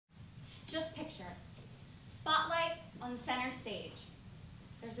picture. Spotlight on the center stage.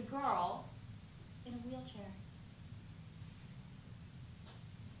 There's a girl in a wheelchair.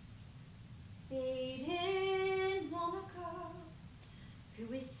 Faded Monica,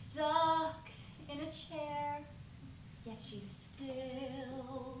 who is stuck in a chair, yet she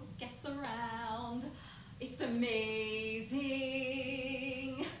still gets around. It's amazing.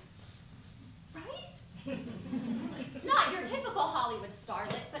 Right? Not your typical Hollywood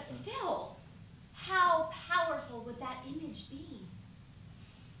starlet, but still, how powerful would that image be?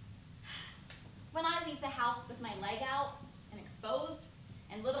 When I leave the house with my leg out and exposed,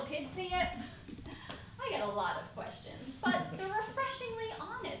 and little kids see it, I get a lot of questions, but they're refreshingly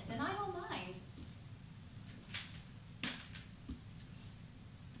honest, and I don't mind.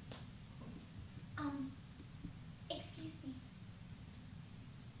 Excuse me.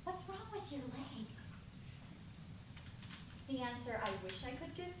 What's wrong with your leg? The answer I wish I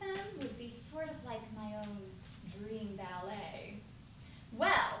could give them would be sort of like my own dream ballet.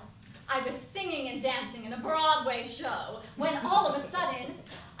 Well, I was singing and dancing in a Broadway show when all of a sudden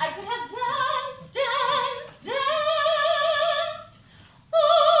I could have danced, danced, danced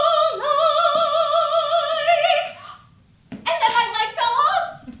all night. And then my leg fell off.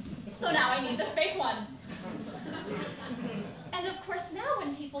 So now I need this fake one. And of course now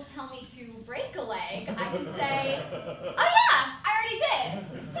when people tell me to break a leg, I can say, oh yeah, I already did.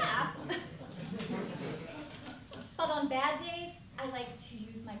 Yeah. But on bad days, I like to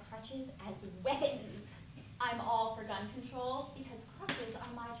use my crutches as weapons. I'm all for gun control because crutches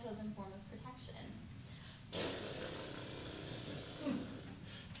are my chosen form of protection.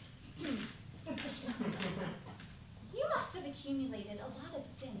 You must have accumulated a lot of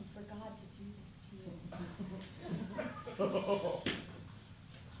sins for God to do this to you.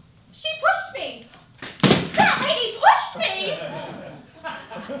 She pushed me! That lady pushed me!